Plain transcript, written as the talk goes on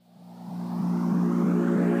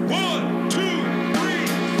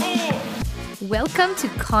Welcome to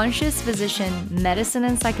Conscious Physician Medicine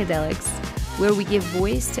and Psychedelics, where we give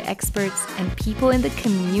voice to experts and people in the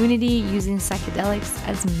community using psychedelics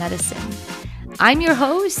as medicine. I'm your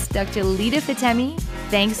host, Dr. Lita Fatemi.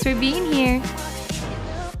 Thanks for being here.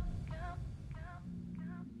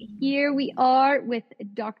 Here we are with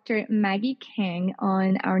Dr. Maggie Kang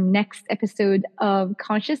on our next episode of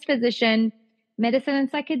Conscious Physician Medicine and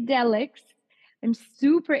Psychedelics. I'm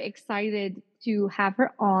super excited to have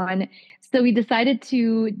her on. So we decided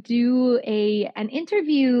to do an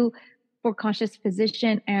interview for Conscious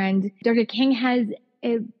Physician, and Dr. Kang has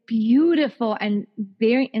a beautiful and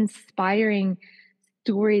very inspiring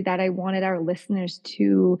story that I wanted our listeners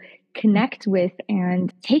to connect with.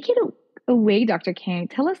 And take it away, Dr. Kang.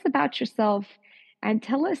 Tell us about yourself and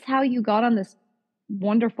tell us how you got on this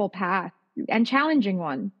wonderful path and challenging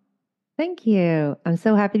one. Thank you. I'm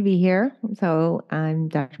so happy to be here. So I'm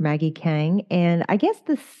Dr. Maggie Kang, and I guess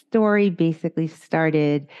the story basically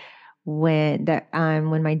started when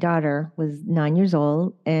my daughter was 9 years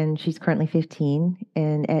old, and she's currently 15.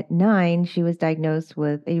 And at 9, she was diagnosed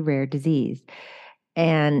with a rare disease,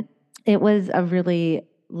 and it was a really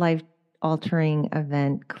life-altering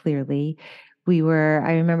event. Clearly,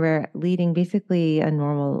 I remember leading basically a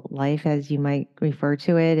normal life as you might refer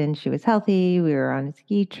to it. And she was healthy. We were on a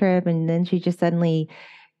ski trip. And then she just suddenly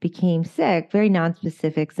became sick, very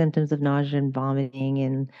nonspecific symptoms of nausea and vomiting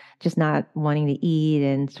and just not wanting to eat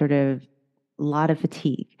and sort of a lot of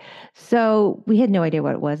fatigue. So we had no idea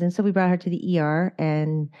what it was. And so we brought her to the ER,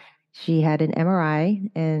 and she had an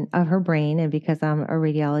MRI of her brain. And because I'm a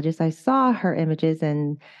radiologist, I saw her images,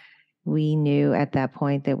 and we knew at that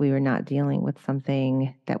point that we were not dealing with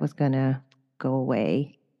something that was going to go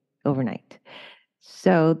away overnight.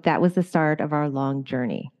 So that was the start of our long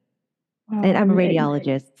journey. And I'm a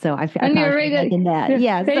radiologist, so I found in that.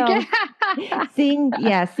 Yeah. So seeing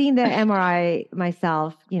the MRI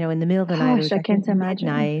myself, in the middle of the night, it was I can't imagine.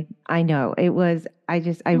 Midnight. I know it was. I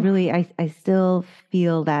still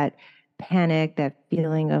feel that panic, that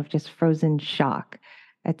feeling of just frozen shock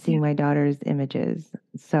at seeing my daughter's images.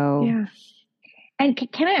 So yeah. And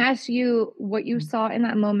can I ask you what you saw in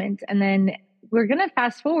that moment? And then we're going to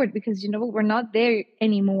fast forward because, we're not there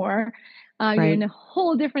anymore. Right. You're in a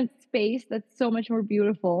whole different space that's so much more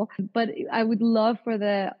beautiful. But I would love for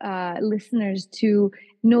the listeners to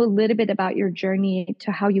know a little bit about your journey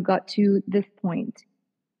to how you got to this point.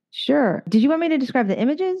 Sure. Did you want me to describe the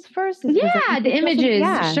images first? Yeah, the images.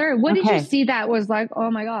 Yeah. Sure. What did you see that was like,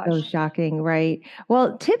 oh my gosh? So shocking, right?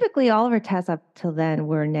 Well, typically all of our tests up till then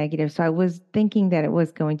were negative. So I was thinking that it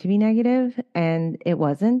was going to be negative, and it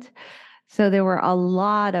wasn't. So there were a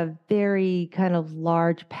lot of very kind of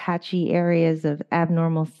large patchy areas of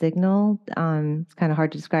abnormal signal. It's kind of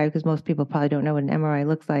hard to describe because most people probably don't know what an MRI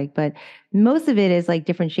looks like, but most of it is like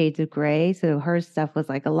different shades of gray. So her stuff was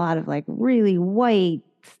like a lot of like really white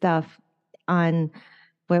stuff on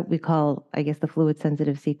what we call, I guess, the fluid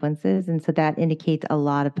sensitive sequences. And so that indicates a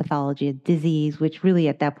lot of pathology of disease, which really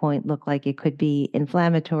at that point looked like it could be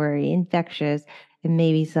inflammatory, infectious, and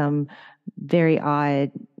maybe some very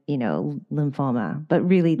odd, lymphoma. But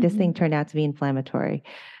really, this thing turned out to be inflammatory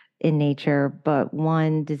in nature, but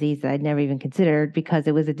one disease that I'd never even considered because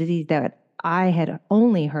it was a disease that I had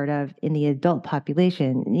only heard of in the adult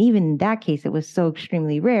population. And even in that case, it was so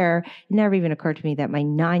extremely rare, it never even occurred to me that my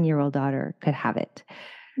 9-year-old daughter could have it.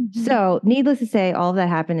 So needless to say, all of that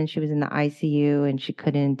happened, and she was in the ICU, and she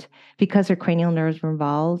couldn't, because her cranial nerves were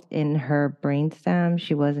involved in her brainstem,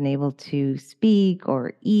 she wasn't able to speak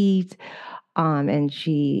or eat. And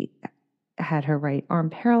she had her right arm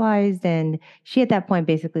paralyzed, and she at that point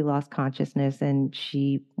basically lost consciousness, and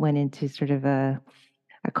she went into sort of a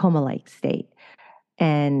coma-like state.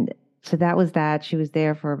 And so that was that. She was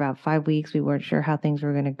there for about 5 weeks. We weren't sure how things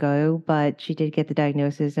were going to go, but she did get the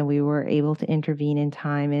diagnosis, and we were able to intervene in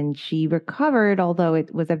time, and she recovered, although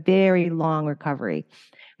it was a very long recovery.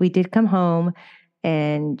 We did come home,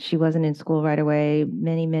 and she wasn't in school right away.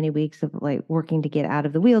 Many, many weeks of like working to get out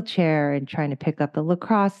of the wheelchair and trying to pick up the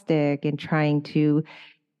lacrosse stick and trying to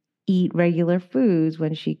eat regular foods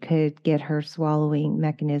when she could get her swallowing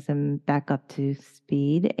mechanism back up to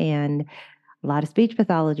speed, and a lot of speech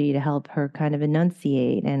pathology to help her kind of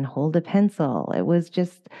enunciate and hold a pencil. It was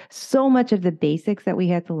just so much of the basics that we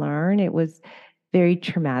had to learn. It was very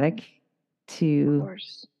traumatic to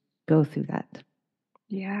go through that.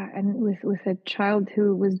 Yeah, and with a child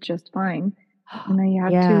who was just fine. And then you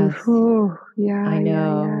have to, I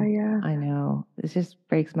know. It just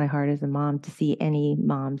breaks my heart as a mom to see any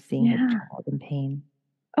mom seeing her child in pain.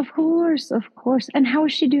 Of course. And how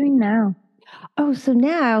is she doing now? Oh,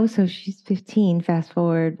 so she's 15, fast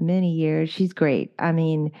forward many years. She's great. I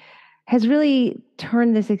mean, has really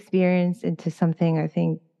turned this experience into something I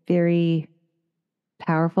think very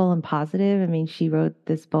powerful and positive. I mean, she wrote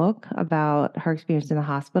this book about her experience in the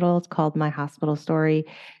hospital. It's called My Hospital Story.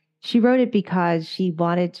 She wrote it because she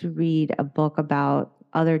wanted to read a book about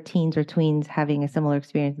other teens or tweens having a similar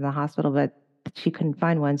experience in the hospital, but she couldn't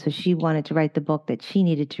find one. So she wanted to write the book that she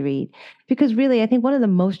needed to read. Because really, I think one of the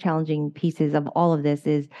most challenging pieces of all of this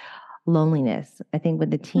is loneliness. I think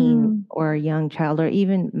with a teen Mm, or a young child, or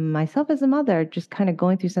even myself as a mother, just kind of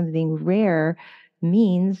going through something rare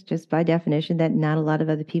means, just by definition, that not a lot of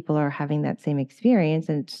other people are having that same experience.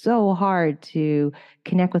 And it's so hard to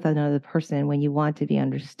connect with another person when you want to be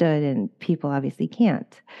understood, and people obviously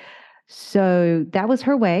can't. So that was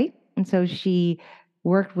her way. And so she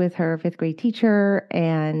worked with her fifth grade teacher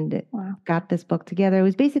and wow. got this book together. It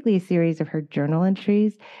was basically a series of her journal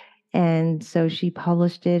entries, and so she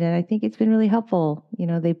published it, and I think it's been really helpful. You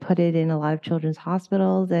know, they put it in a lot of children's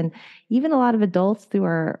hospitals, and even a lot of adults through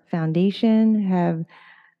our foundation have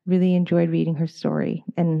really enjoyed reading her story.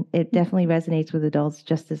 And it definitely resonates with adults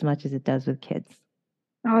just as much as it does with kids.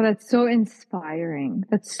 Oh, that's so inspiring.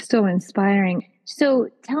 That's so inspiring. So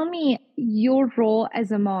tell me your role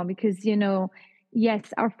as a mom, because,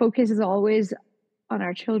 yes, our focus is always on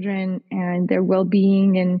our children and their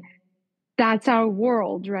well-being, and that's our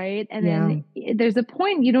world, right? And then Yeah. there's a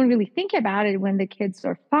point you don't really think about it when the kids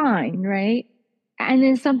are fine, right? And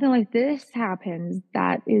then something like this happens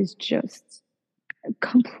that is just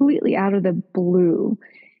completely out of the blue.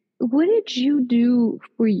 What did you do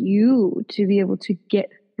for you to be able to get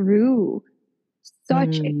through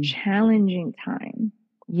such a Mm. challenging time?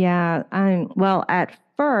 Yeah. Well, at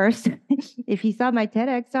first, if you saw my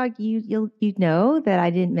TEDx talk, you'd know that I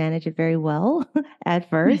didn't manage it very well at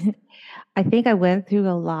first. I think I went through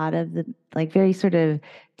a lot of the like very sort of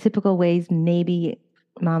typical ways maybe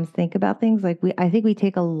moms think about things. Like I think we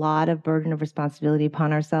take a lot of burden of responsibility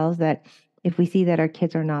upon ourselves that if we see that our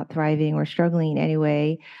kids are not thriving or struggling in any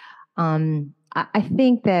way, I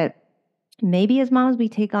think that maybe as moms we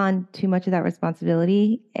take on too much of that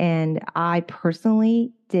responsibility, and I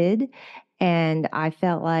personally did, and I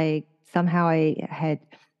felt like somehow I had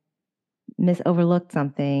overlooked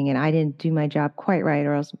something and I didn't do my job quite right,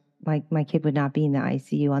 or else my kid would not be in the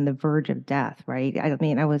ICU on the verge of death, right? I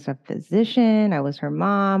mean, I was a physician, I was her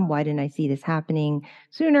mom. Why didn't I see this happening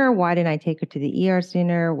sooner? Why didn't I take her to the ER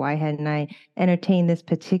sooner? Why hadn't I entertained this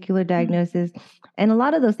particular diagnosis? And a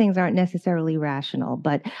lot of those things aren't necessarily rational,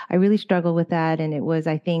 but I really struggled with that. And it was,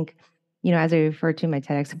 I think, as I referred to in my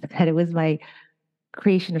TEDx, that it was my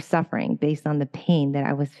creation of suffering based on the pain that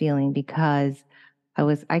I was feeling because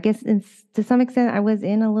I guess, to some extent, I was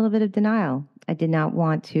in a little bit of denial. I did not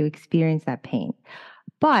want to experience that pain.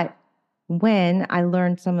 But when I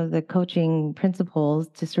learned some of the coaching principles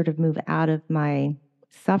to sort of move out of my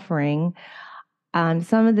suffering,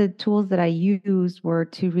 some of the tools that I used were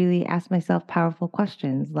to really ask myself powerful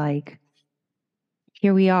questions like,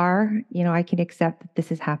 here we are, I can accept that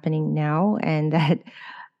this is happening now, and that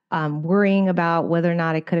worrying about whether or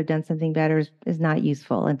not I could have done something better is not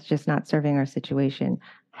useful. It's just not serving our situation.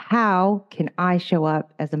 How can I show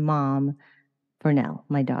up as a mom for Nell,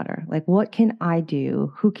 my daughter? Like, what can I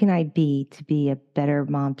do? Who can I be to be a better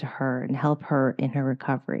mom to her and help her in her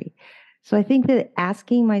recovery? So I think that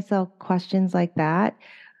asking myself questions like that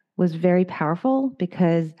was very powerful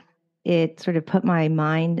because it sort of put my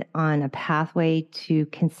mind on a pathway to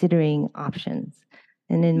considering options.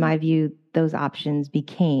 And in my view, those options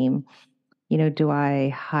became, do I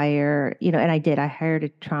hire, and I did, I hired a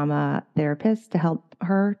trauma therapist to help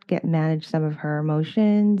her manage some of her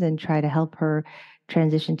emotions and try to help her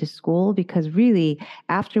transition to school, because really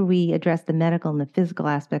after we addressed the medical and the physical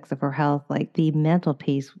aspects of her health, like the mental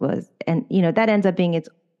piece was, and that ends up being its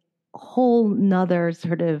whole nother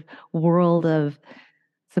sort of world of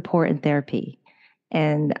support and therapy.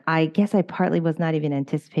 And I guess I partly was not even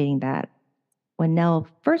anticipating that. When Nell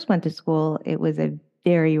first went to school, it was a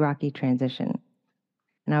very rocky transition.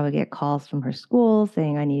 And I would get calls from her school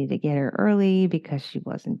saying I needed to get her early because she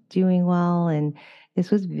wasn't doing well. And this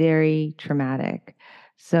was very traumatic.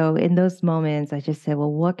 So in those moments, I just said,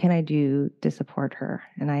 well, what can I do to support her?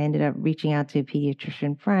 And I ended up reaching out to a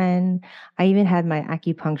pediatrician friend. I even had my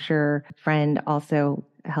acupuncture friend also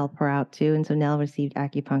help her out too. And so Nell received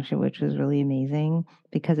acupuncture, which was really amazing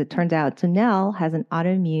because it turns out, so Nell has an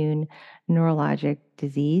autoimmune neurologic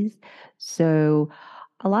disease. So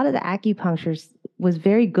a lot of the acupuncture was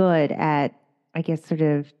very good at, I guess, sort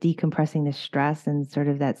of decompressing the stress and sort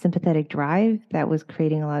of that sympathetic drive that was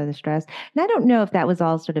creating a lot of the stress. And I don't know if that was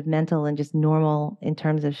all sort of mental and just normal in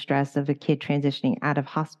terms of stress of a kid transitioning out of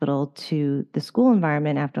hospital to the school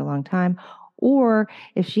environment after a long time, or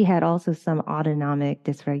if she had also some autonomic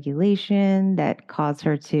dysregulation that caused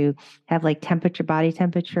her to have like body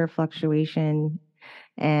temperature fluctuation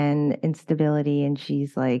and instability, and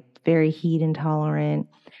she's like very heat intolerant.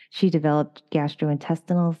 She developed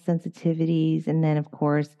gastrointestinal sensitivities, and then of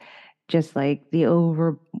course, just like the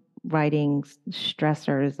overriding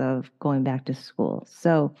stressors of going back to school.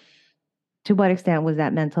 So, to what extent was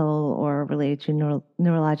that mental or related to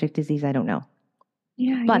neurologic disease? I don't know.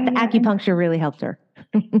 Yeah, But yeah, the yeah. And acupuncture really helped her.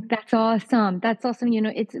 that's awesome. That's awesome.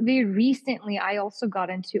 It's very recently I also got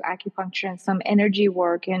into acupuncture and some energy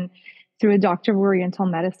work and through a doctor of oriental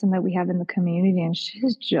medicine that we have in the community, and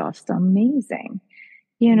she's just amazing.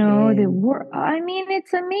 The Yeah. work, I mean,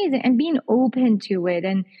 it's amazing. And being open to it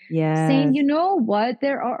and saying, Yes. you know what,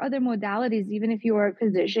 there are other modalities, even if you are a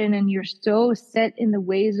physician and you're so set in the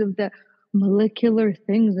ways of the molecular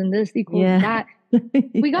things and this equals Yeah. that.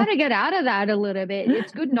 We got to get out of that a little bit.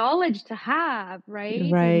 It's good knowledge to have, right?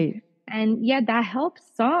 And Right. and yeah, that helps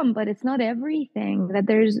some, but it's not everything. That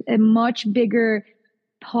there's a much bigger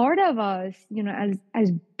part of us,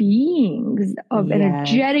 as beings of Yes.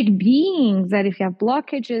 energetic beings, that if you have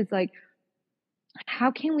blockages, like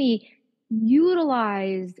how can we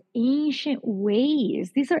utilize ancient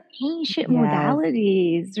ways? These are ancient Yes.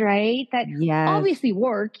 modalities, right? That Yes. obviously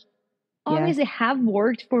work, Yes. obviously have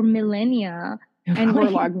worked for millennia. And we're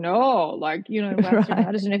Right. like, no, like, in Western Right.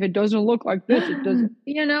 medicine, if it doesn't look like this, it doesn't,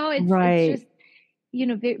 it's Right. just,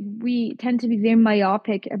 we tend to be very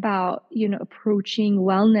myopic about, approaching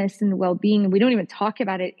wellness and well-being. And we don't even talk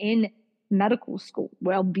about it in medical school.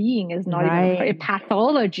 Well-being is not even a part. Right.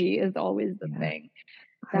 Pathology is always the Yeah. thing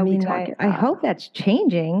I that we mean, talk I about. hope that's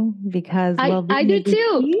changing because I well-being do is a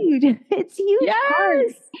too. huge, it's a huge part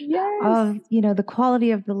Yes, yes, of, the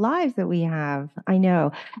quality of the lives that we have. I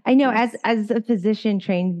know. I know yes. as a physician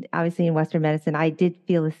trained obviously in Western medicine, I did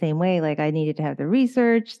feel the same way. Like I needed to have the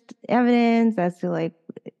research evidence as to like,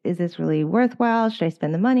 is this really worthwhile? Should I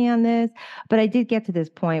spend the money on this? But I did get to this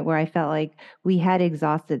point where I felt like we had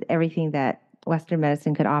exhausted everything that Western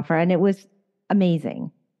medicine could offer, and it was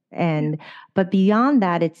amazing. Yeah. And but beyond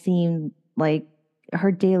that, it seemed like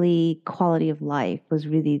her daily quality of life was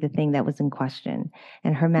really the thing that was in question,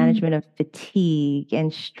 and her Mm. management of fatigue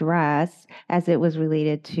and stress as it was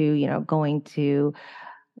related to, going to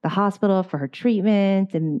the hospital for her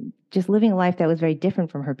treatment and just living a life that was very different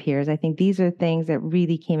from her peers. I think these are things that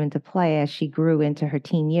really came into play as she grew into her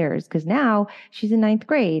teen years, because now she's in ninth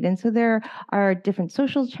grade. And so there are different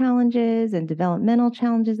social challenges and developmental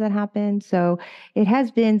challenges that happen. So it has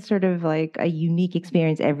been sort of like a unique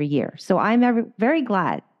experience every year. So I'm very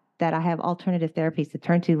glad that I have alternative therapies to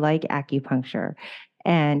turn to, like acupuncture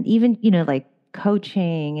and even, like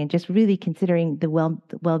coaching and just really considering the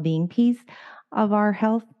well-being piece of our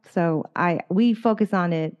health. So we focus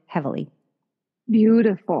on it heavily.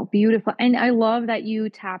 Beautiful, beautiful. And I love that you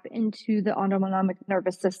tap into the autonomic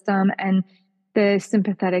nervous system and the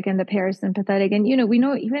sympathetic and the parasympathetic. And, we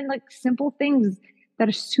know even like simple things that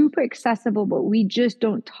are super accessible, but we just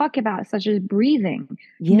don't talk about, such as breathing.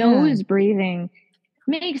 Yeah, Nose breathing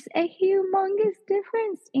makes a humongous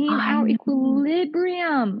difference in I our know.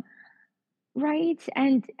 equilibrium, right?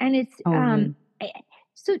 And it's Totally.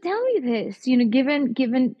 so tell me this,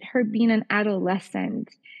 given her being an adolescent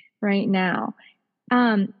right now,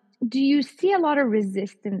 um, do you see a lot of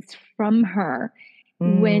resistance from her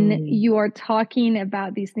when Mm. you are talking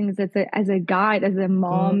about these things as a guide, as a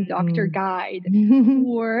mom doctor Mm. guide,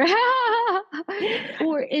 or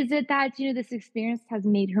or is it that this experience has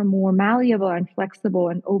made her more malleable and flexible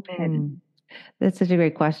and open? Mm. That's such a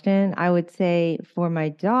great question. I would say for my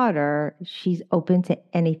daughter, she's open to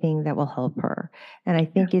anything that will help her. And I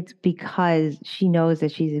Yeah. think it's because she knows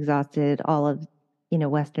that she's exhausted all of,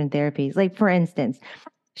 Western therapies. Like for instance,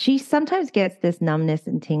 she sometimes gets this numbness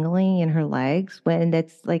and tingling in her legs when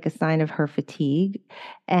that's like a sign of her fatigue.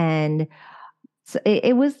 And so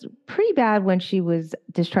it was pretty bad when she was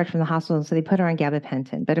discharged from the hospital. So they put her on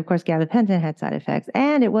gabapentin. But of course, gabapentin had side effects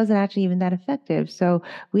and it wasn't actually even that effective. So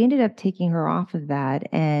we ended up taking her off of that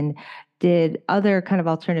and did other kind of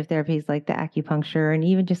alternative therapies like the acupuncture and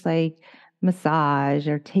even just like massage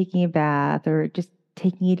or taking a bath or just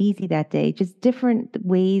taking it easy that day, just different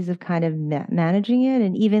ways of kind of managing it.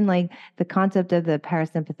 And even like the concept of the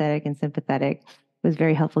parasympathetic and sympathetic was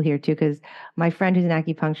very helpful here too, because my friend who's an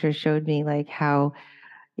acupuncturist showed me like how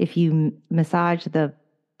if you massage the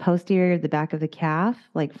posterior, the back of the calf,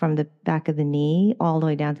 like from the back of the knee all the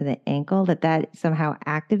way down to the ankle, that somehow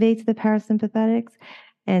activates the parasympathetics.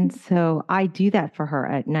 And so I do that for her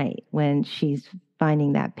at night when she's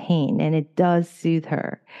finding that pain, and it does soothe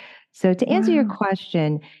her. So to answer your Wow.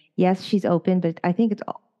 question, yes, she's open, but I think it's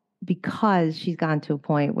because she's gotten to a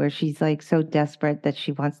point where she's like so desperate that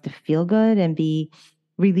she wants to feel good and be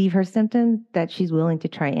relieve her symptoms that she's willing to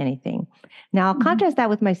try anything. Now, I'll Mhm. contrast that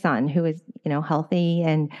with my son who is, healthy,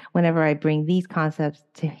 and whenever I bring these concepts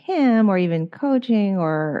to him or even coaching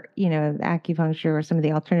or, acupuncture or some of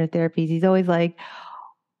the alternative therapies, he's always like,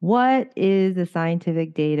 what is the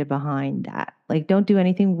scientific data behind that? Like, don't do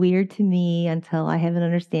anything weird to me until I have an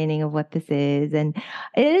understanding of what this is. And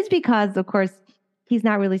it is because, of course, he's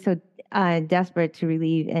not really so desperate to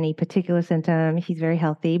relieve any particular symptom. He's very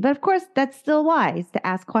healthy. But of course, that's still wise to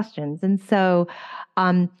ask questions. And so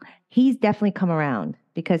um, he's definitely come around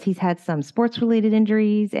because he's had some sports related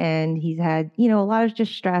injuries and he's had, a lot of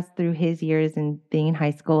just stress through his years and being in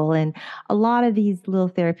high school. And a lot of these little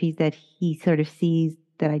therapies that he sort of sees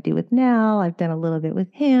that I do with Nell, I've done a little bit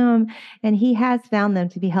with him, and he has found them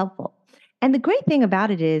to be helpful. And the great thing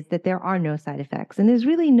about it is that there are no side effects, and there's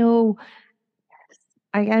really no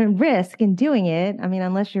risk in doing it. I mean,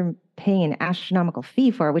 unless you're paying an astronomical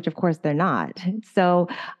fee for it, which of course they're not. So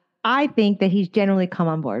I think that he's generally come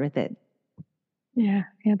on board with it. Yeah,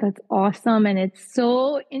 yeah, that's awesome. And it's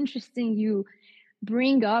so interesting you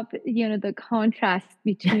bring up, the contrast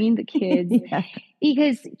between the kids Yeah.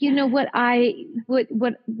 because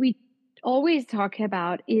what we always talk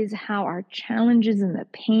about is how our challenges and the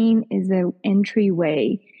pain is the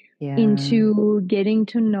entryway Yeah. into getting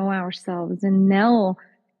to know ourselves. And Nell,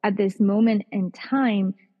 at this moment in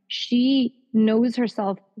time, she knows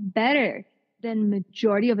herself better than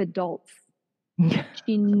majority of adults.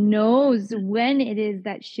 She knows when it is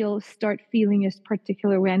that she'll start feeling this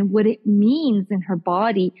particular way and what it means in her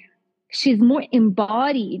body. She's more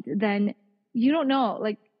embodied than you don't know.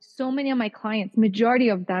 Like so many of my clients, majority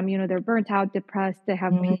of them, they're burnt out, depressed, they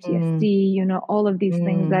have Mm, PTSD, all of these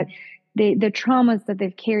things that mm, the traumas that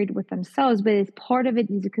they've carried with themselves. But it's part of it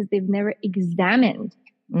is because they've never examined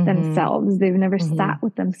mhm, themselves. They've never sat mhm,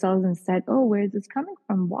 with themselves and said, "Oh, where is this coming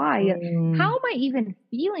from? Why? How mm. am I even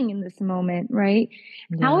feeling in this moment?" Right?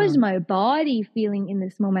 How Yeah. is my body feeling in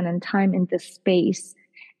this moment and time in this space?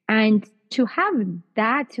 And to have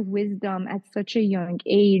that wisdom at such a young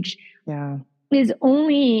age Yeah. is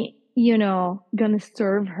only, going to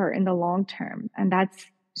serve her in the long term. And that's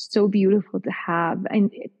so beautiful to have and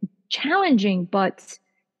challenging, but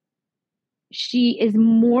she is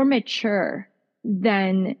more mature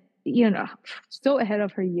than, so ahead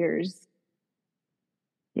of her years.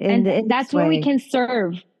 In And in this that's where we way. can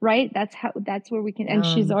serve, right? That's where we can, and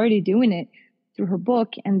Yeah. she's already doing it through her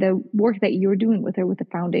book and the work that you're doing with her with the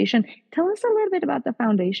foundation. Tell us a little bit about the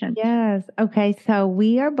foundation. Yes. Okay. So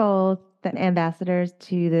we are both the ambassadors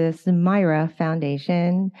to the Sumaira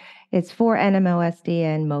Foundation. It's for NMOSD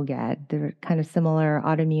and MOGAD. They're kind of similar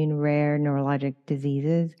autoimmune rare neurologic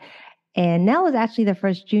diseases. And Nell was actually the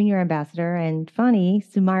first junior ambassador. And funny,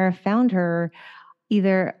 Sumaira found her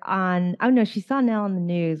either on, oh no, she saw Nell on the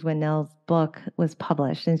news when Nell's book was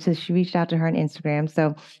published. And so she reached out to her on Instagram.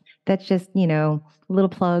 So that's just, a little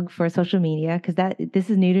plug for social media because this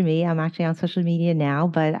is new to me. I'm actually on social media now,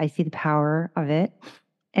 but I see the power of it.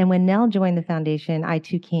 And when Nell joined the foundation, I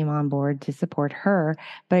too came on board to support her.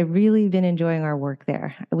 But I've really been enjoying our work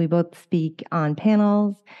there. We both speak on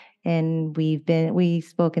panels, and we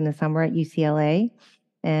spoke in the summer at UCLA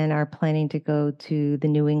and are planning to go to the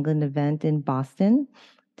New England event in Boston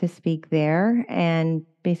to speak there and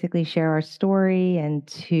basically share our story and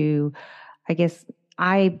to, I guess,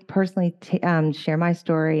 I personally share my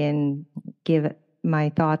story and give my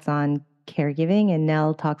thoughts on caregiving. And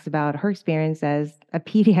Nell talks about her experience as a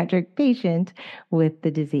pediatric patient with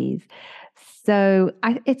the disease. So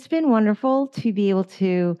it's been wonderful to be able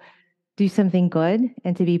to do something good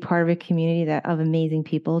and to be part of a community of amazing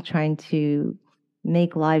people trying to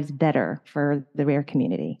make lives better for the rare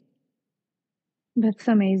community. That's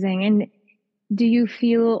amazing. And do you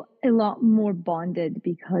feel a lot more bonded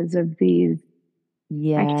because of these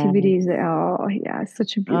Yes. activities? Oh, yeah,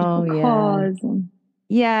 such a beautiful Oh, yeah. cause. And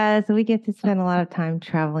Yeah. So we get to spend a lot of time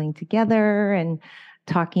traveling together and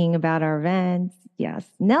talking about our events. Yes.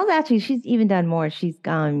 Nell's actually, she's even done more. She's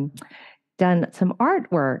done some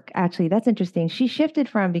artwork. Actually, that's interesting. She shifted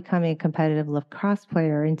from becoming a competitive lacrosse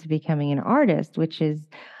player into becoming an artist, which is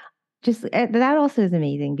just that also is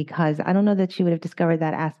amazing because I don't know that she would have discovered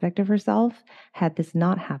that aspect of herself had this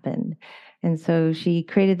not happened. And so she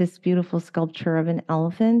created this beautiful sculpture of an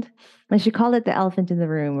elephant, and she called it the elephant in the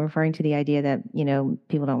room, referring to the idea that,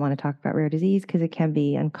 people don't want to talk about rare disease because it can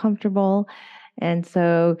be uncomfortable. And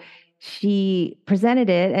so she presented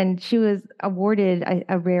it and she was awarded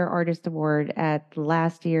a Rare Artist Award at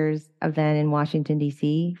last year's event in Washington,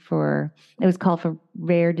 D.C. for, it was called for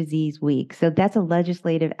Rare Disease Week. So that's a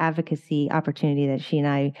legislative advocacy opportunity that she and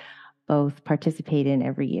I both participate in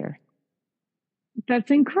every year. That's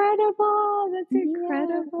incredible. That's Yeah,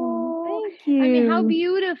 incredible. thank I mean, how you.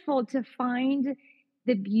 beautiful to find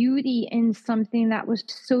the beauty in something that was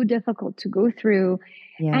so difficult to go through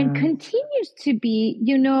and Yeah. continues to be,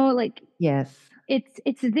 like Yes.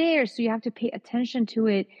 it's there, so you have to pay attention to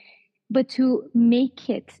it, but to make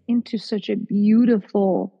it into such a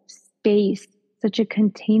beautiful space, such a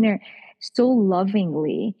container, so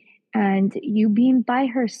lovingly, and you being by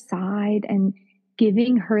her side and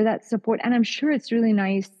giving her that support. And I'm sure it's really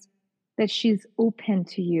nice that she's open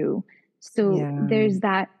to you. So Yeah. there's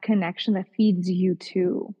that connection that feeds you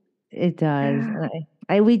too. It does. Yeah.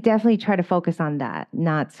 And we definitely try to focus on that,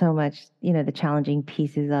 not so much, the challenging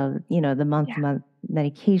pieces of, the month to Yeah. month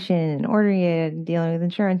medication and ordering it and dealing with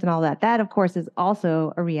insurance and all that. That, of course, is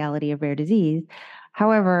also a reality of rare disease.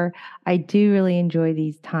 However, I do really enjoy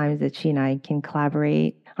these times that she and I can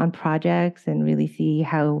collaborate on projects and really see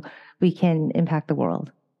how we can impact the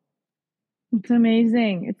world. It's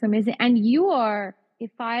amazing. It's amazing. And you are,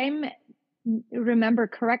 if I'm remember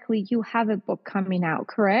correctly, you have a book coming out,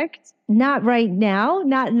 correct? Not right now,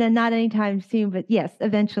 not anytime soon, but yes,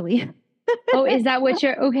 eventually. Oh, is that what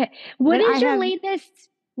you're okay? What But I is your have latest?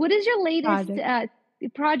 What is your latest projects.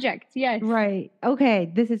 project? Yes. Right.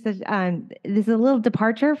 Okay. This is a little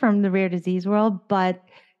departure from the rare disease world, but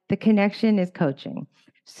the connection is coaching.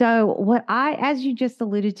 So as you just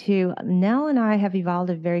alluded to, Nell and I have evolved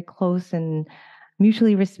a very close and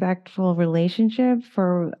mutually respectful relationship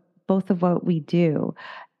for both of what we do.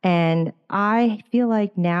 And I feel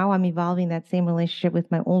like now I'm evolving that same relationship with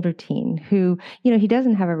my older teen who, he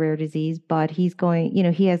doesn't have a rare disease, but he's going,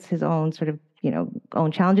 he has his own sort of,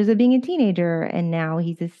 own challenges of being a teenager. And now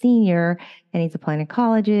he's a senior and he's applying to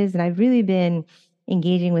colleges. And I've really been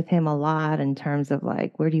engaging with him a lot in terms of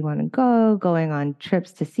like, where do you want to go? Going on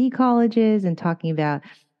trips to see colleges and talking about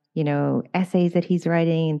essays that he's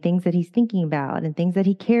writing and things that he's thinking about and things that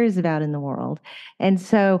he cares about in the world. And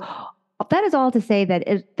so that is all to say that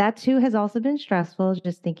that too has also been stressful,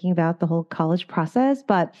 just thinking about the whole college process.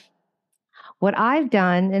 But what I've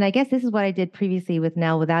done, and I guess this is what I did previously with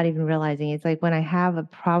Nell without even realizing, it's like when I have a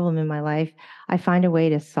problem in my life, I find a way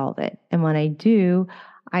to solve it. And when I do,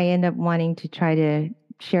 I end up wanting to try to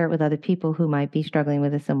share it with other people who might be struggling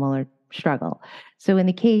with a similar struggle. So in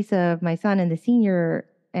the case of my son and the senior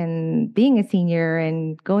and being a senior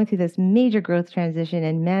and going through this major growth transition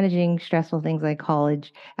and managing stressful things like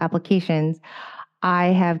college applications, I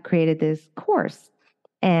have created this course.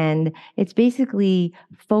 And it's basically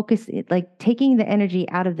like taking the energy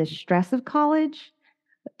out of the stress of college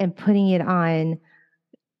and putting it on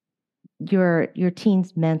your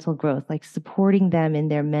teen's mental growth, like supporting them in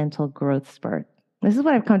their mental growth spurt. This is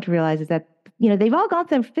what I've come to realize is that, they've all got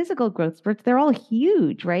their physical growth spurts. They're all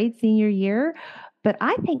huge, right? Senior year. But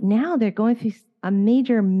I think now they're going through a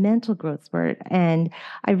major mental growth spurt. And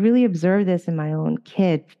I really observed this in my own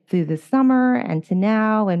kid through the summer and to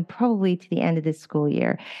now, and probably to the end of this school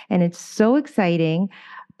year. And it's so exciting.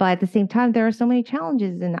 But at the same time, there are so many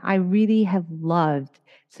challenges. And I really have loved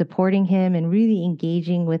supporting him and really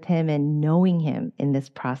engaging with him and knowing him in this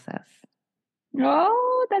process.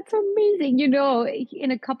 Oh, that's amazing.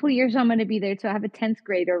 In a couple years, I'm going to be there. So I have a 10th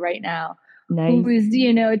grader right now who Nice.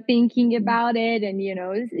 is, thinking about it. And,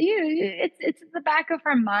 it's in the back of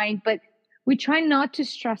her mind, but we try not to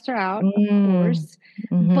stress her out, of Mm, course.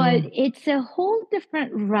 But hmm. it's a whole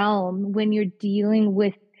different realm when you're dealing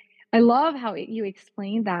with. I love how you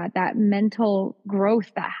explain that mental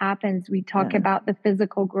growth that happens. We talk Yeah. about the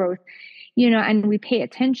physical growth, and we pay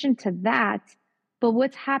attention to that, but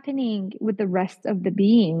what's happening with the rest of the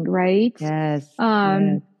being, right? Yes. Um,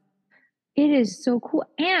 Yes. it is so cool.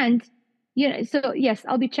 And, so yes,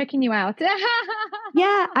 I'll be checking you out.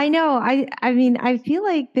 Yeah, I know. I mean, I feel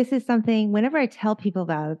like this is something whenever I tell people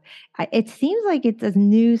about it, it seems like it's a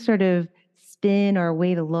new sort of spin or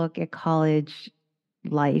way to look at college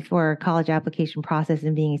life or college application process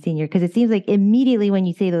and being a senior. Because it seems like immediately when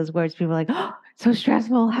you say those words, people are like, oh, so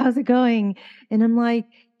stressful. How's it going? And I'm like,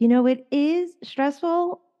 it is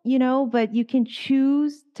stressful, but you can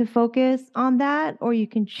choose to focus on that or you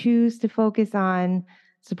can choose to focus on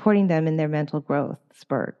supporting them in their mental growth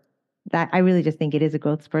spurt. That I really just think it is a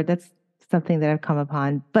growth spurt. That's something that I've come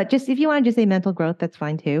upon. But just if you want to just say mental growth, that's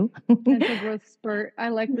fine too. Mental growth spurt. I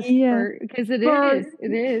like the Yeah. spurt because it Spurt. is.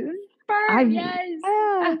 It is. Spurt, I've yes.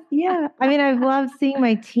 yeah, yeah. I mean, I've loved seeing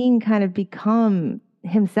my teen kind of become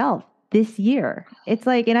himself this year. It's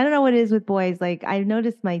like, and I don't know what it is with boys. Like I've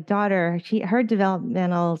noticed my daughter, her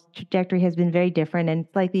developmental trajectory has been very different, and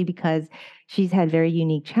it's likely because she's had very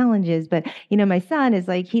unique challenges. But my son is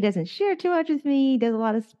like, he doesn't share too much with me. He does a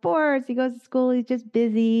lot of sports. He goes to school. He's just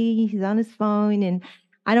busy. He's on his phone, and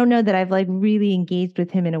I don't know that I've like really engaged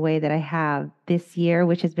with him in a way that I have this year,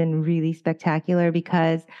 which has been really spectacular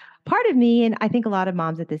because part of me, and I think a lot of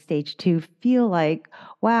moms at this stage too, feel like,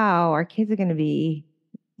 wow, our kids are going to be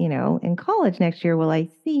in college next year. Will I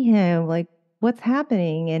see him? Like, what's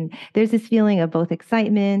happening? And there's this feeling of both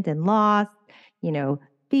excitement and loss, you know,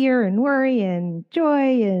 fear and worry and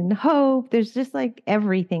joy and hope. There's just like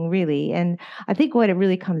everything really. And I think what it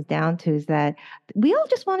really comes down to is that we all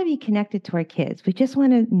just want to be connected to our kids. We just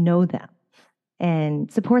want to know them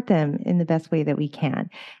and support them in the best way that we can.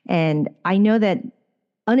 And I know that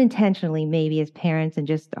unintentionally, maybe as parents and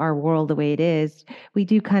just our world the way it is, we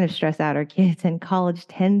do kind of stress out our kids, and college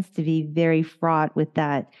tends to be very fraught with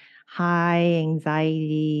that high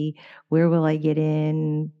anxiety, where will I get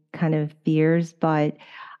in kind of fears. But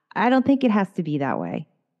I don't think it has to be that way.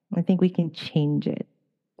 I think we can change it.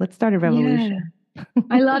 Let's start a Yeah. revolution.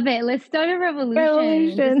 I love it. Let's start a revolution.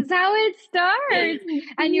 This Revolution. is how it starts.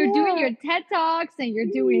 And you're doing Yeah. your TED Talks and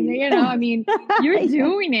you're doing, I mean, you're Yeah.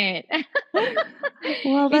 doing it.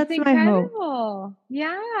 Well, It's that's my hope. incredible.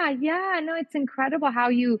 Yeah, yeah. No, it's incredible how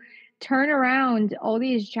you turn around all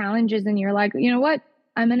these challenges and you're like, you know what?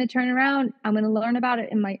 I'm going to turn around. I'm going to learn about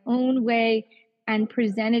it in my own way and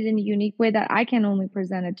present it in a unique way that I can only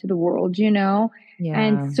present it to the world. And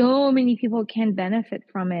Yeah. so many people can benefit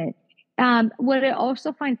from it. What I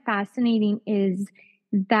also find fascinating is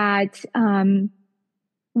that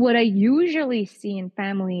what I usually see in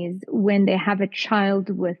families when they have a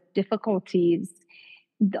child with difficulties,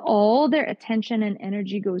 all their attention and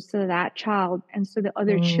energy goes to that child. And so the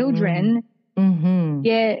other Mm. children Mm-hmm.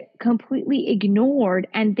 get completely ignored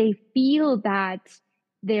and they feel that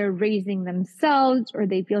they're raising themselves or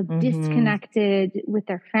they feel Mm-hmm. disconnected with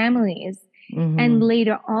their families. And Mm-hmm.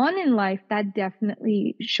 later on in life, that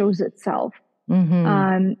definitely shows itself.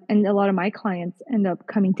 Mm-hmm. And a lot of my clients end up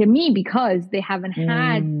coming to me because they haven't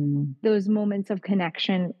had Mm. those moments of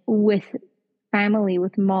connection with family,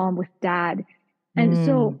 with mom, with dad. And Mm.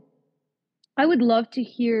 so I would love to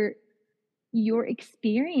hear your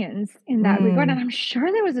experience in that regard. And Mm. I'm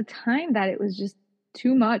sure there was a time that it was just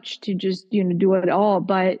too much to just, do it all.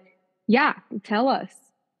 But yeah, tell us.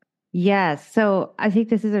 Yes. So I think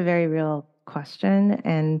this is a very real question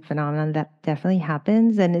and phenomenon that definitely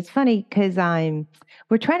happens. And it's funny because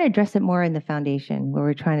we're trying to address it more in the foundation where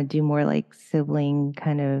we're trying to do more like sibling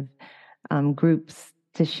kind of groups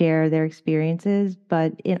to share their experiences.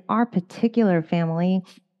 But in our particular family,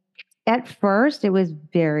 at first, it was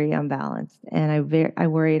very unbalanced, and I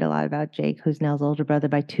worried a lot about Jake, who's Nell's older brother,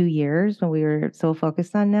 by 2 years when we were so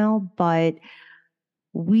focused on Nell. But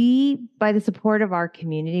by the support of our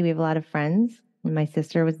community, we have a lot of friends. My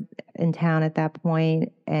sister was in town at that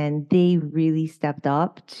point, and they really stepped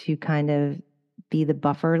up to kind of be the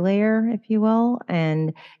buffer layer, if you will.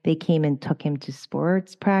 And they came and took him to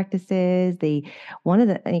sports practices. One of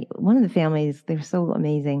the families, they're so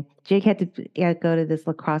amazing. Jake had to go to this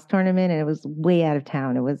lacrosse tournament, and it was way out of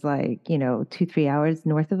town. It was like 2-3 hours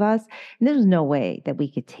north of us, and there was no way that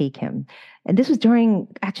we could take him. And this was during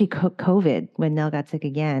actually COVID when Nell got sick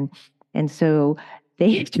again. And so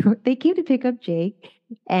they they came to pick up Jake,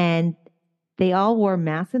 and they all wore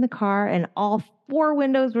masks in the car, and all four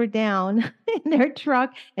windows were down in their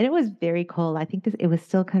truck. And it was very cold. I think it was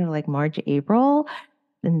still kind of like March, April,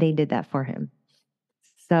 and they did that for him.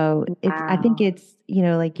 So I think Wow. it's,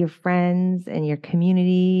 like your friends and your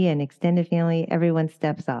community and extended family, everyone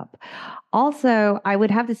steps up. Also, I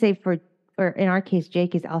would have to say or in our case,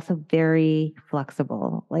 Jake is also very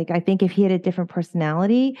flexible. Like I think if he had a different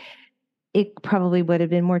personality, it probably would have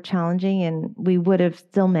been more challenging and we would have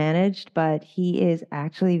still managed, but he is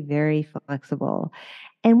actually very flexible.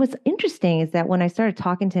 And what's interesting is that when I started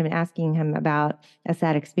talking to him and asking him about a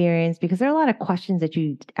sad experience, because there are a lot of questions that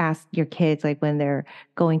you ask your kids, like when they're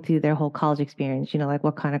going through their whole college experience, like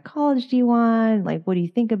what kind of college do you want? Like, what do you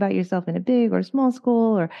think about yourself in a big or small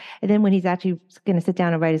school? And then when he's actually going to sit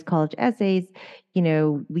down and write his college essays,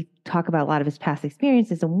 we talk about a lot of his past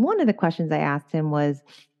experiences. And one of the questions I asked him was,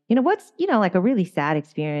 what's, like a really sad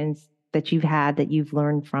experience that you've had that you've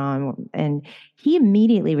learned from? And he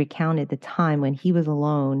immediately recounted the time when he was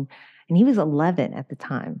alone, and he was 11 at the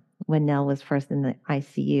time when Nell was first in the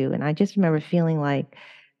ICU. And I just remember feeling like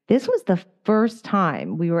this was the first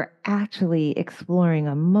time we were actually exploring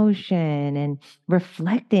emotion and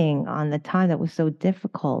reflecting on the time that was so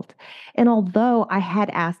difficult. And although I had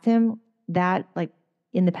asked him that like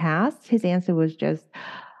in the past, his answer was just,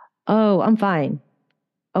 "Oh, I'm fine.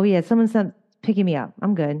 Oh yeah, someone's picking me up.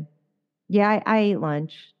 I'm good. Yeah, I ate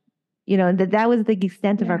lunch." And that was the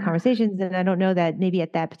extent of our Yeah. conversations. And I don't know that maybe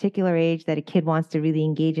at that particular age that a kid wants to really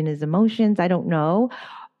engage in his emotions. I don't know.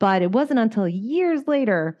 But it wasn't until years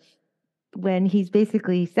later when he's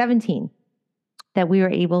basically 17 that we were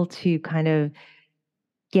able to kind of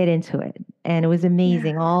get into it. And it was Yeah.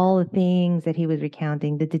 amazing. All the things that he was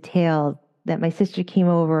recounting, the details that my sister came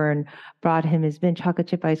over and brought him his mint chocolate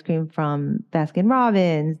chip ice cream from Baskin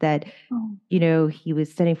Robbins, that Oh, he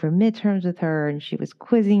was studying for midterms with her and she was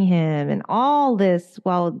quizzing him and all this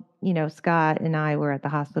while, Scott and I were at the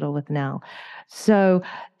hospital with Nell. So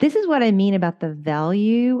this is what I mean about the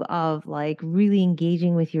value of like really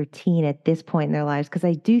engaging with your teen at this point in their lives. Because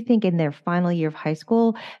I do think in their final year of high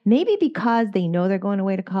school, maybe because they know they're going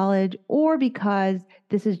away to college, or because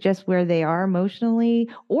this is just where they are emotionally,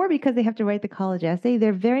 or because they have to write the college essay,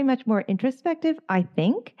 they're very much more introspective, I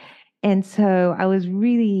think. And so I was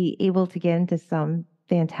really able to get into some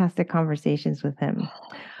fantastic conversations with him.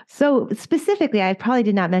 So specifically, I probably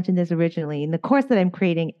did not mention this originally. And the course that I'm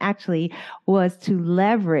creating actually was to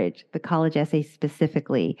leverage the college essay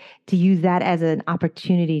specifically, to use that as an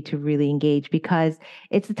opportunity to really engage, because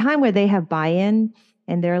it's a time where they have buy-in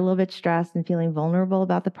and they're a little bit stressed and feeling vulnerable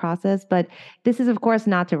about the process. But this is, of course,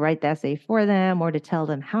 not to write the essay for them or to tell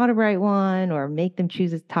them how to write one or make them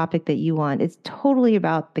choose a topic that you want. It's totally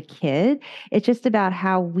about the kid. It's just about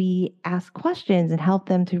how we ask questions and help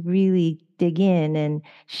them to really dig in and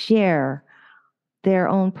share their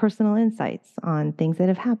own personal insights on things that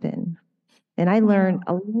have happened. And I learned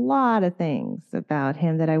oh, a lot of things about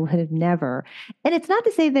him that I would have never. And it's not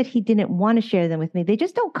to say that he didn't want to share them with me. They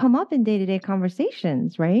just don't come up in day-to-day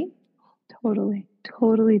conversations, right? totally,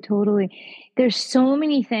 totally, totally. There's so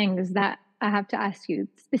many things that I have to ask you,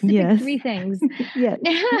 specific Yes. three things. Yes.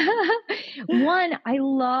 One, I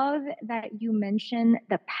love that you mentioned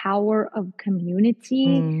the power of community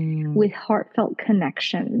Mm, with heartfelt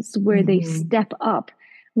connections where they hmm step up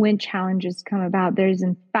when challenges come about. There's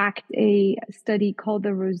in fact a study called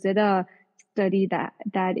the Rosetta study that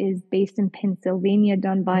is based in Pennsylvania,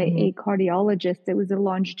 done by hmm a cardiologist. It was a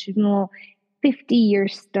longitudinal 50-year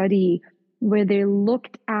study where they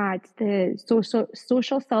looked at the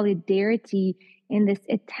social solidarity in this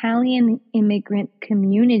Italian immigrant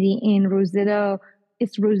community in Roseto.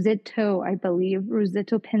 It's Roseto, I believe,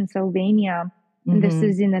 Roseto, Pennsylvania. And this hmm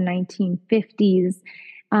is in the 1950s.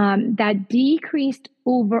 That decreased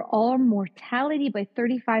overall mortality by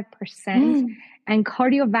 35% and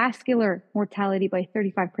cardiovascular mortality by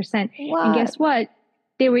 35%. And What? guess what?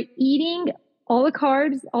 They were eating all the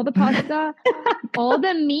carbs, all the pasta, all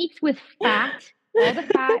the meat with fat, all the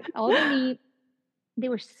fat, all the meat. They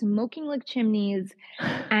were smoking like chimneys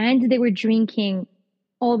and they were drinking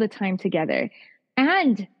all the time together.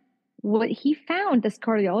 And what he found, this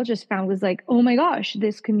cardiologist found, was like, oh my gosh,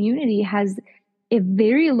 this community has a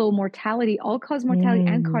very low mortality, all cause mortality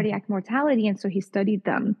and Mm, cardiac mortality. And so he studied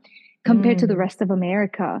them compared to the mm, rest of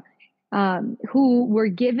America, who were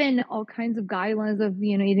given all kinds of guidelines of,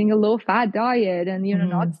 eating a low fat diet and,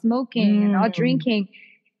 not mm, smoking and not mm, drinking.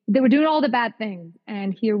 They were doing all the bad things.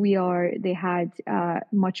 And here we are, they had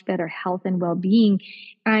much better health and well being.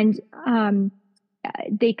 And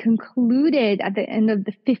they concluded at the end of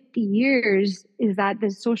the 50 years is that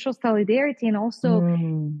the social solidarity and also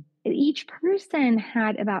mm, each person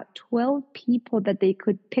had about 12 people that they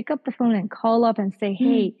could pick up the phone and call up and say, mm,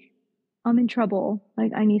 hey, I'm in trouble.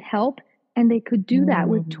 Like, I need help. And they could do that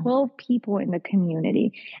with mm. 12 people in the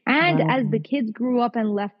community. And as the Wow. kids grew up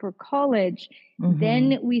and left for college, Mm-hmm.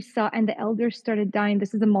 then we saw, and the elders started dying.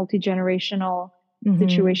 This is a multi generational Mm-hmm.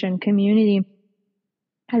 situation, community.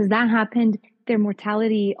 As that happened, their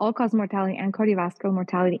mortality, all cause mortality, and cardiovascular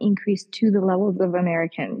mortality increased to the levels of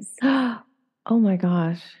Americans. Oh my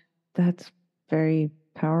gosh, that's very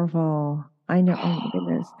powerful. I know. Oh my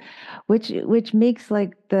goodness. Which makes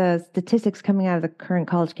like the statistics coming out of the current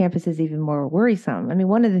college campuses even more worrisome. I mean,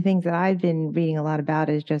 one of the things that I've been reading a lot about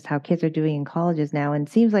is just how kids are doing in colleges now. And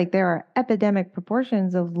it seems like there are epidemic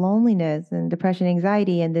proportions of loneliness and depression,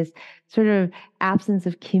 anxiety, and this sort of absence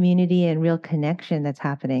of community and real connection that's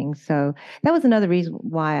happening. So that was another reason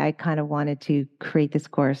why I kind of wanted to create this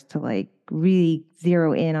course to like really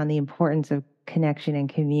zero in on the importance of connection and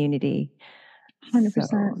community. 100%.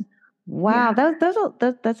 So, wow, Yeah.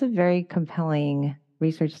 that's a very compelling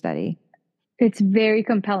research study. It's very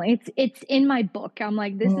compelling. It's in my book. I'm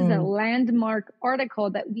like, this is a Mm, landmark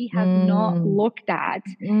article that we have not mm, looked at.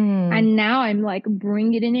 mm, And now I'm like,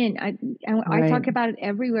 bring it in. I right. talk about it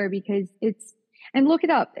everywhere because it's, and look it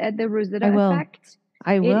up at the I Rosetta will. effect.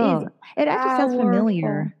 I It is will. It actually sounds powerful.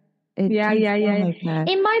 familiar. It Yeah, did yeah, sound yeah. like that.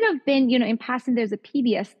 It might have been, in passing, there's a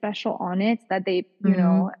PBS special on it that they,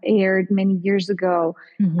 Mm-hmm. aired many years ago.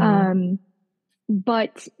 Mm-hmm. Um,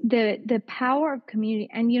 but the power of community,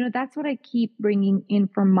 and that's what I keep bringing in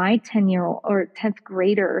for my 10-year-old or 10th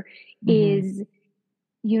grader Mm-hmm. is,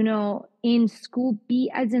 in school,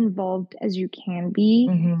 be as involved as you can be,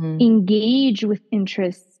 Mm-hmm. engage with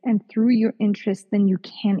interests, and through your interests, then you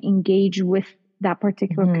can engage with that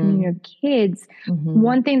particular community Mm-hmm. of kids. Mm-hmm.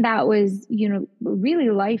 One thing that was, really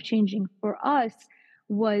life changing for us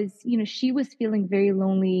was, she was feeling very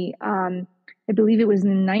lonely. I believe it was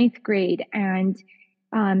in ninth grade, and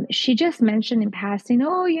she just mentioned in passing,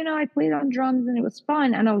 oh, I played on drums and it was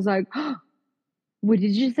fun, and I was like, what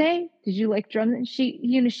did you say? Did you like drums? And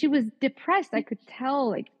she was depressed. I could tell,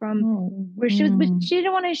 like, from where she was, but Mm-hmm. she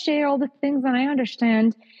didn't want to share all the things, and I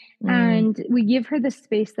understand. Mm-hmm. And we give her the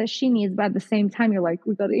space that she needs, but at the same time, you're like,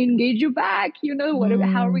 we got to engage you back.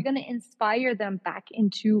 How are we going to inspire them back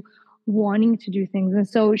into wanting to do things? And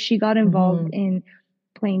so she got involved Mm-hmm. in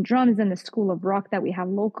playing drums in the School of Rock that we have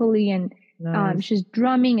locally, and Nice. she's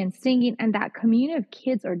drumming and singing, and that community of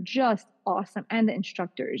kids are just awesome, and the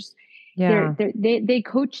instructors Yeah. they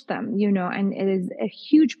coach them, and it is a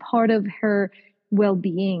huge part of her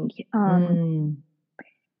well-being. Mm.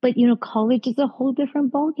 But college is a whole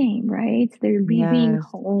different ball game, right? They're leaving Yes.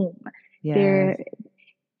 home. Yes. They're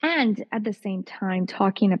and at the same time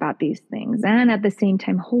talking about these things, and at the same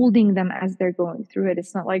time holding them as they're going through it.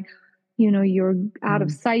 It's not like, you're out of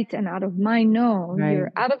Mm. sight and out of mind. No, Right.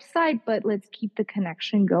 you're out of sight, but let's keep the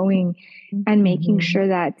connection going, and making Mm-hmm. sure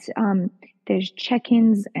that there's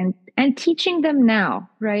check-ins, and teaching them now,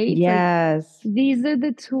 right? Like, Yes. these are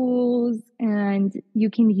the tools and you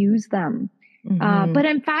can use them. Mm-hmm. But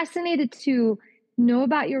I'm fascinated to know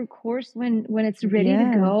about your course when it's ready to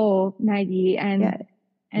Yes. go, Maggie, Yeah.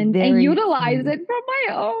 and Very utilize excited. it for my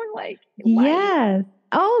own, like, why not? Yes.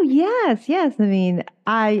 Oh, yes. Yes. I mean,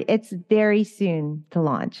 it's very soon to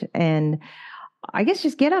launch. And I guess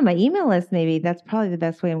just get on my email list, maybe. That's probably the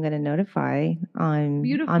best way I'm going to notify on my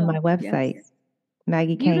Beautiful. Yes. website, Beautiful.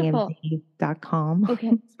 maggiekangmd.com. Okay.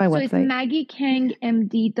 It's my So it's website.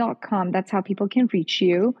 maggiekangmd.com. That's how people can reach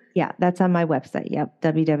you. Yeah, that's on my website. Yep.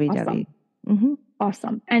 Awesome. www. Mm-hmm.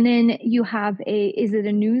 Awesome. And then you have is it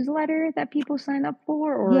a newsletter that people sign up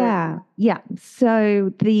for, or? Yeah, yeah.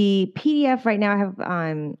 So the PDF right now I have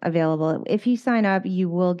available. If you sign up, you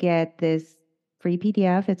will get this free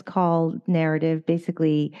PDF. It's called Narrative.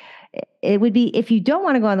 Basically, it would be if you don't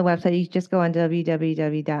want to go on the website, you just go on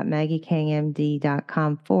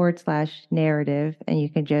www.maggiekangmd.com/narrative and you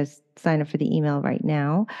can just sign up for the email right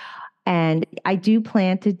now. And I do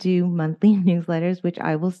plan to do monthly newsletters, which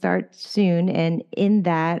I will start soon. And in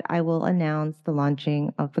that, I will announce the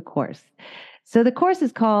launching of the course. So the course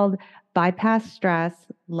is called Bypass Stress,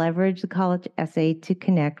 Leverage the College Essay to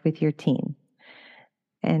Connect with Your Teen.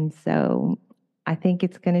 And so I think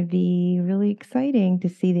it's going to be really exciting to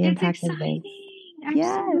see the It's impact of this. exciting.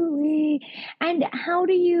 Yes. Absolutely. And how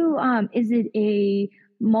do you is it a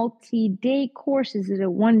multi-day course? Is it a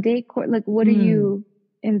one-day course? Like, what are Mm. you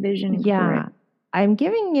envisioning for it? Yeah, I'm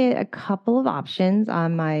giving it a couple of options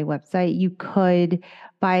on my website. You could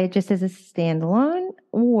buy it just as a standalone,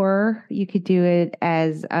 or you could do it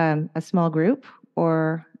as a small group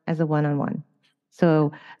or as a one-on-one.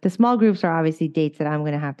 So the small groups are obviously dates that I'm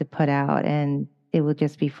going to have to put out, and it will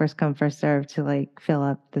just be first come, first serve to like fill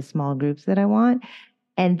up the small groups that I want.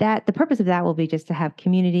 And that the purpose of that will be just to have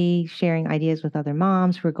community sharing ideas with other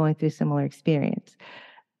moms who are going through similar experience.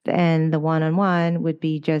 And the one-on-one would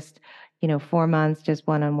be just, 4 months, just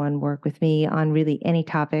one-on-one work with me on really any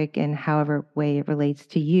topic and however way it relates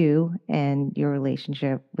to you and your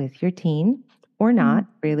relationship with your teen or Mm, not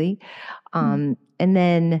really. mm. And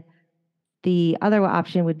then the other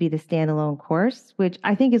option would be the standalone course, which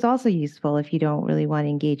I think is also useful if you don't really want to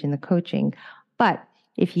engage in the coaching. But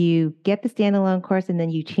if you get the standalone course and then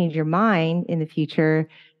you change your mind in the future,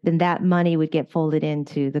 then that money would get folded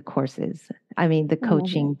into the courses. I mean, the I love it.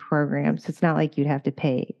 coaching program. So it's not like you'd have to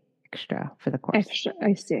pay extra for the course. Extra.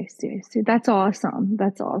 I see. I see. I see. That's awesome.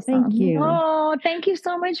 That's Thank awesome. you. Oh, thank you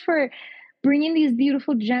so much for bringing these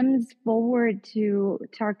beautiful gems forward to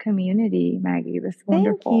our community, Maggie. This is Thank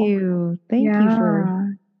wonderful. you. Thank you for Yeah.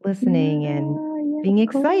 listening and Yeah, yeah, being of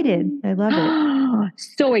excited. I love it.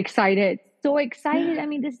 course. So excited. So excited. I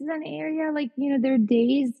mean, this is an area, like, there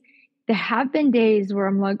have been days where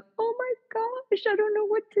I'm like, oh my gosh, I don't know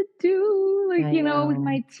what to do, like, I with know.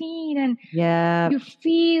 my teen. And Yep.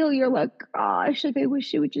 you're like, gosh, like, I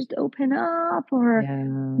wish it would just open up, or,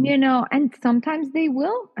 Yeah. and sometimes they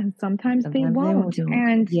will, and sometimes they Sometimes they won't. don't.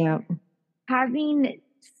 And Yeah. having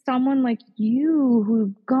someone like you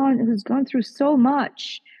who's gone through so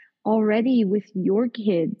much already with your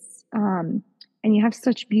kids, and you have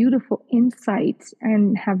such beautiful insights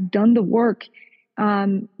and have done the work,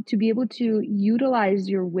 to be able to utilize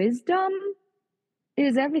your wisdom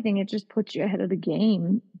is everything. It just puts you ahead of the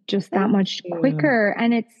game just that Thank much you. quicker.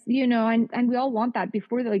 And it's, and we all want that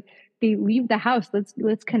before they leave the house.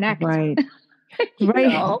 Let's connect. Right. you Right.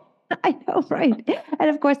 know? I know, right. And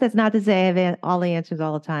of course, that's not to say I have all the answers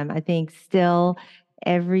all the time. I think still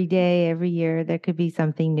every day, every year, there could be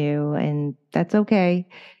something new, and that's okay.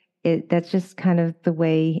 That's just kind of the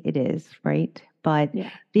way it is, right? But Yeah.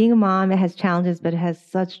 being a mom, it has challenges, but it has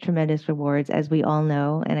such tremendous rewards, as we all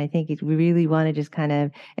know. And I think we really want to just kind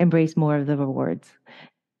of embrace more of the rewards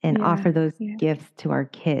and Yeah. offer those Yeah. gifts to our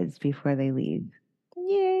kids before they leave.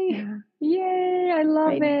 Yay. Yeah. Yay. I love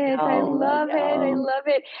I it. I know, I love it. I know. love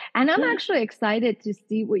it. And I'm actually excited to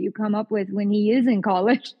see what you come up with when he is in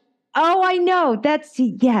college. Oh, I know.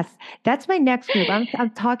 Yes, that's my next group. I'm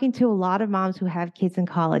talking to a lot of moms who have kids in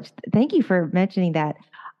college. Thank you for mentioning that.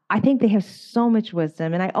 I think they have so much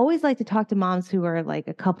wisdom, and I always like to talk to moms who are like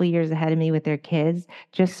a couple of years ahead of me with their kids,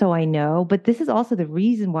 just so I know. But this is also the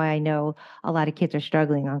reason why I know a lot of kids are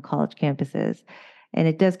struggling on college campuses. And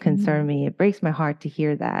it does concern Mhm. me. It breaks my heart to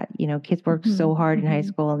hear that. Kids work so Mhm. hard in high Mhm.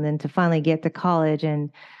 school and then to finally get to college and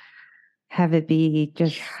have it be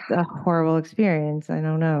just a horrible experience. I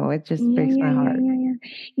don't know. It just Yeah, breaks yeah, my yeah, heart.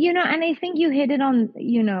 yeah, yeah. And I think you hit it on,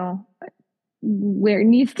 where it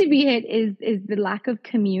needs to be hit is the lack of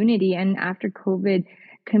community. And after COVID,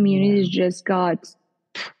 communities Yeah. just got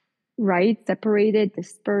right separated,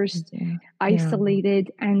 dispersed, Yeah. Yeah.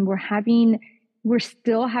 isolated, and we're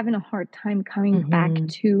still having a hard time coming back Mm-hmm.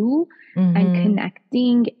 to and Mm-hmm.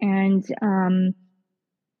 connecting. And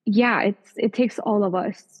yeah, it takes all of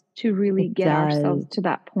us to really It get ourselves does. to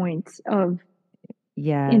that point of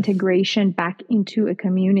Yes. integration back into a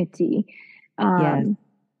community. Yes. Um,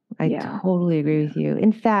 I yeah, totally agree yeah, with you.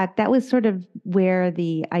 In fact, that was sort of where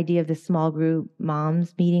the idea of the small group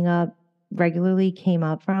moms meeting up regularly came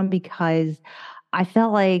up from because I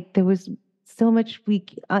felt like there was so much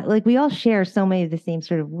like we all share so many of the same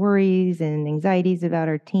sort of worries and anxieties about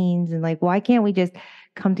our teens and like why can't we just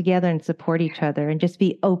come together and support each other and just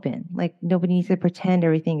be open? Like nobody needs to pretend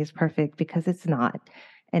everything is perfect because it's not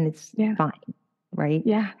and it's yeah, fine, right?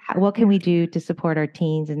 yeah, What can yeah, we do to support our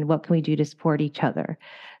teens and what can we do to support each other?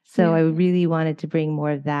 So yeah. I really wanted to bring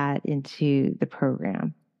more of that into the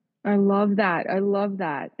program. I love that. I love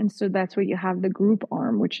that. And so that's where you have the group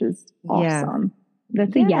arm, which is Yes. awesome.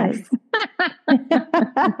 That's a yes.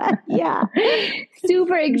 Yes. Yeah.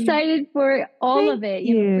 Super excited for all Thank of it,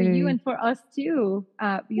 for you you. and for us too,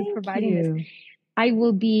 you Thank providing this. you. I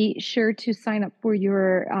will be sure to sign up for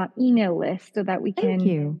your email list so that we Thank can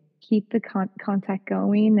you. keep the contact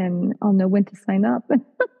going, and I'll know when to sign up.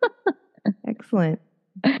 Excellent.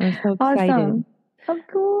 I'm so excited. Awesome. Of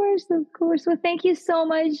course, of course. Well, thank you so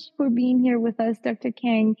much for being here with us, Dr.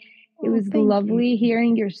 Kang. It Oh, was thank you. lovely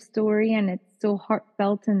hearing your story, and it's so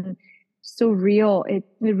heartfelt and so real. It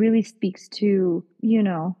really speaks to,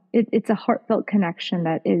 it's a heartfelt connection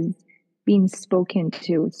that is being spoken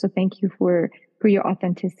to. So thank you for your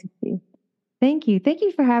authenticity. Thank you. Thank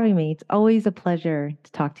you for having me. It's always a pleasure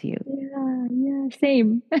to talk to you. Yeah, yeah,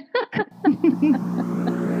 same.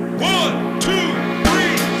 1, 2,